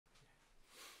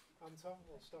Anton,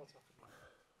 we'll start off with you.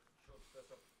 Sure,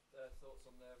 first off, thoughts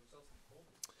on the results and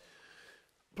performance?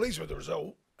 Pleased with the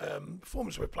result.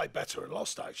 Performance, we played better and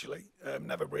lost actually.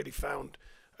 Never really found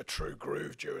a true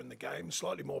groove during the game.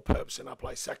 Slightly more purpose in our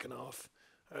play second half.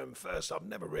 First, I've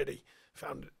never really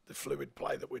found the fluid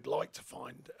play that we'd like to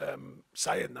find.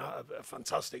 Saying that, a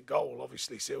fantastic goal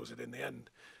obviously seals it in the end.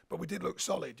 But we did look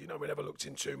solid. You know, we never looked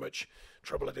in too much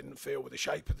trouble. I didn't feel with the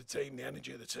shape of the team, the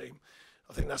energy of the team.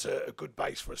 I think that's a good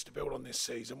base for us to build on this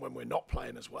season when we're not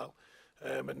playing as well.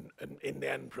 And in the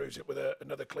end proves it with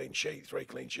another clean sheet, 3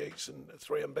 clean sheets and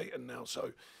 3 unbeaten now.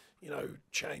 So, you know,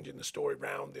 changing the story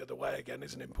round the other way again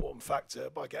is an important factor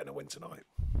by getting a win tonight.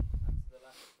 After the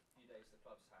last few days the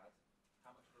club's had,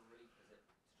 how much of a relief is it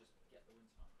to just get the win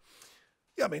tonight?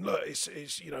 Yeah, I mean, look,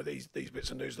 it's you know, these bits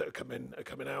of news that are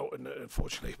coming out, and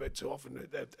unfortunately, a bit too often,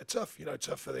 they're tough. You know,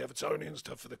 tough for the Evertonians,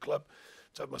 tough for the club,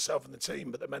 tough for myself and the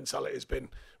team. But the mentality has been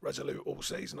resolute all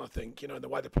season, I think. You know, and the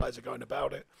way the players are going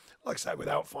about it, like I say,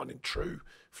 without finding true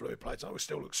fluid play tonight, we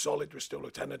still looked solid, we still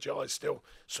looked energised, still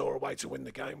saw a way to win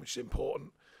the game, which is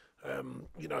important.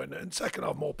 You know, and second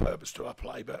half more purpose to our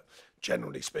play, but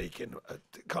generally speaking,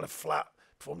 kind of flat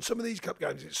performance. Some of these cup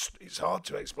games, it's hard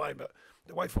to explain, but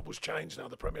the way football's changed now,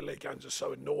 the Premier League games are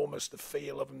so enormous, the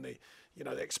feel of them, the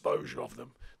exposure of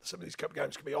them. Some of these cup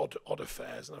games can be odd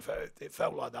affairs, and it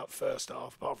felt like that first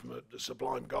half, apart from the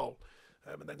sublime goal.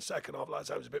 And then second half, like I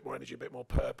say, it was a bit more energy, a bit more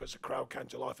purpose. The crowd came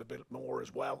to life a bit more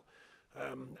as well.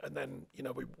 And then, you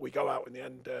know, we go out in the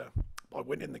end by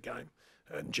winning the game.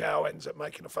 And Zhao ends up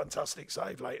making a fantastic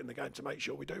save late in the game to make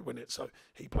sure we do win it. So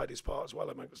he played his part as well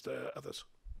amongst others.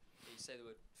 You say the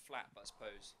word flat, but I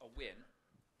suppose a win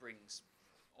brings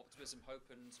optimism, hope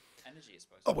and energy, I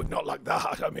suppose. Oh, we're not like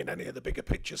that. I mean, any of the bigger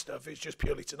picture stuff is just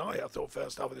purely tonight. I thought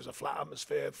first half there was a flat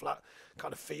atmosphere, flat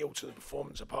kind of feel to the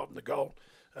performance apart from the goal.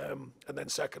 And then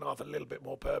second half, a little bit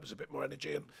more purpose, a bit more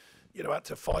energy, and, you know, had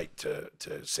to fight to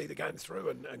see the game through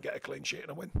and get a clean sheet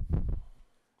and a win.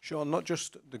 Sean, not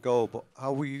just the goal, but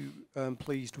how were you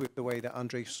pleased with the way that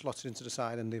Andre slotted into the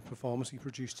side and the performance he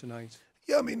produced tonight?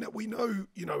 Yeah, I mean, we know,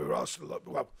 you know, we were asked a lot.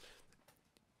 Well,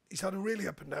 he's had a really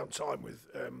up and down time with,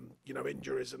 you know,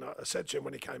 injuries. And I said to him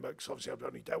when he came back, because obviously I've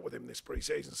only dealt with him this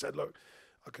pre-season, said, look,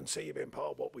 I can see you being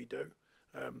part of what we do.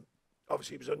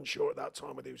 Obviously, he was unsure at that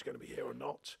time whether he was going to be here or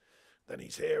not. Then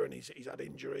he's here and he's had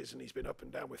injuries and he's been up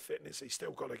and down with fitness. He's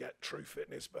still got to get true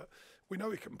fitness, but we know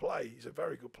he can play. He's a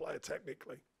very good player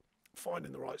technically.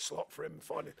 Finding the right slot for him,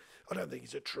 I don't think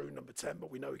he's a true number 10,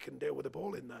 but we know he can deal with the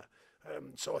ball in there.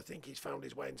 So I think he's found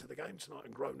his way into the game tonight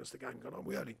and grown as the game gone on.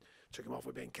 We only took him off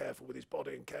with being careful with his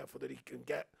body and careful that he can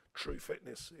get true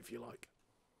fitness, if you like.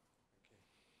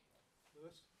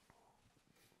 Lewis?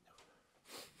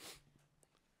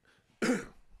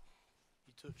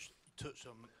 You touched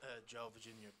on Joe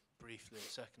Virginia briefly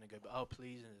a second ago, but how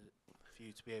pleasing is it for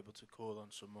you to be able to call on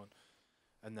someone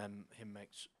and then him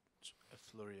makes a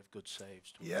flurry of good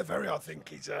saves? Yeah, very. I think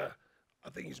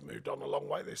he's moved on a long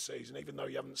way this season, even though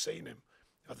you haven't seen him.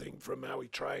 I think from how he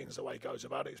trains, the way he goes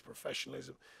about it, his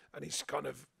professionalism, and his kind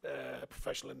of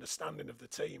professional understanding of the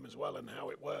team as well and how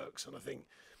it works. And I think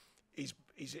he's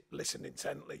listened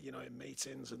intently, you know, in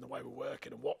meetings and the way we're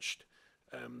working, and watched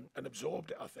and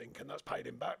absorbed it, I think, and that's paid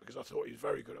him back, because I thought he was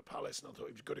very good at Palace and I thought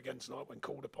he was good again tonight when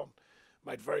called upon.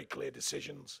 Made very clear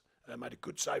decisions. Made a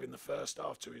good save in the first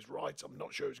half to his right. I'm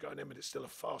not sure he was going in, but it's still a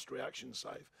fast reaction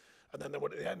save. And then at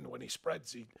the end, when he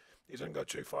spreads, he doesn't go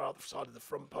too far out the side of the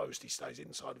front post. He stays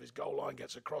inside of his goal line,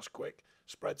 gets across quick,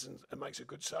 spreads and makes a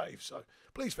good save. So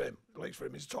pleased for him. Pleased for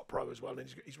him. He's a top pro as well,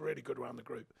 and he's really good around the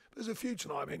group. But there's a few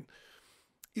tonight. I mean,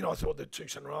 you know, I thought the 2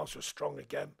 centre halves were strong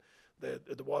again.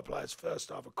 The wide players first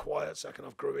half were quiet, second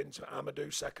half grew into it.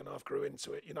 Amadou second half grew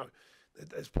into it. You know,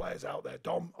 there's players out there.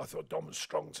 I thought Dom was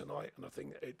strong tonight, and I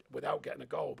think without getting a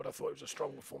goal, but I thought it was a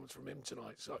strong performance from him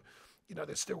tonight. So, you know,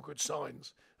 there's still good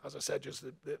signs. As I said, just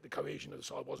the cohesion of the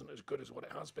side wasn't as good as what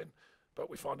it has been, but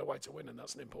we find a way to win, and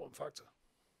that's an important factor.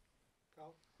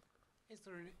 Carl? Is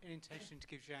there an intention to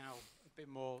give Zhao a bit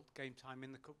more game time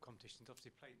in the cup competitions?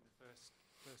 Obviously played in the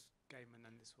first game and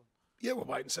then this one. Yeah, we'll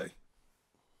wait and see.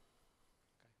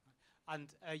 And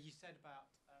you said about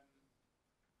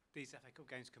these FA Cup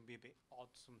games can be a bit odd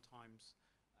sometimes.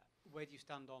 Where do you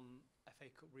stand on FA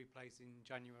Cup replays in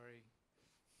January?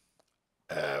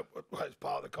 Well, it's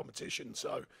part of the competition,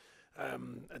 so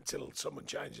until someone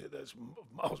changes it that's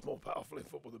miles more powerful in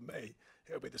football than me,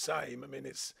 it'll be the same. I mean,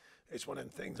 it's one of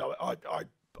them things. I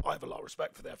have a lot of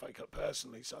respect for the FA Cup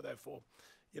personally, so therefore,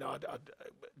 you know, I'd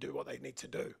do what they need to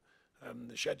do.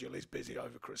 The schedule is busy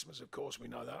over Christmas, of course. We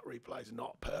know that replays are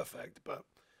not perfect, but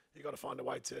you've got to find a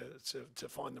way to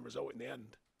find the result in the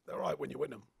end. They're all right when you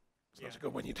win them. It's not so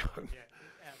good when you don't. Yeah,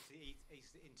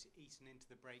 eating into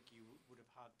the break you would have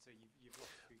had, so you've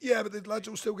lost a few Yeah, but the lads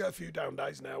will still get a few down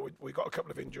days now. We got a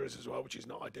couple of injuries as well, which is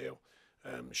not ideal.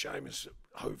 Seamus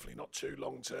hopefully not too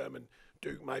long term, and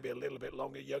Duke maybe a little bit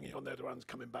longer. Youngie on the other hand's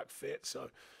coming back fit, so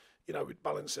with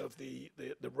balance of the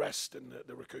rest and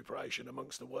the recuperation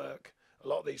amongst the work. A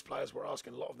lot of these players were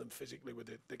asking, a lot of them physically with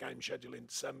the game schedule in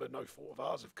December, no fault of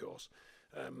ours, of course,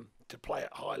 to play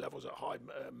at high levels, at high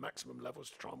maximum levels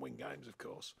to try and win games, of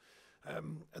course.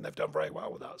 And they've done very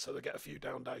well with that, so they get a few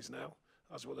down days now,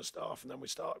 as will the staff, and then we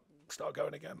start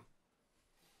going again.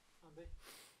 Andy?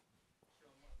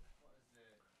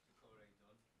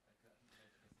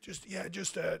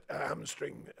 Just a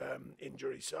hamstring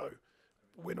injury, so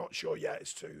we're not sure yet.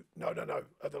 It's no,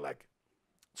 other leg.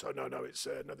 So no, it's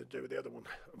nothing to do with the other one,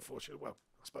 unfortunately. Well,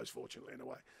 I suppose fortunately in a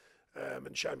way. And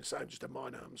Seamus saying just a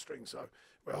minor hamstring, so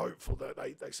we're hopeful that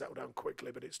they settle down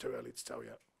quickly, but it's too early to tell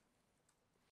yet.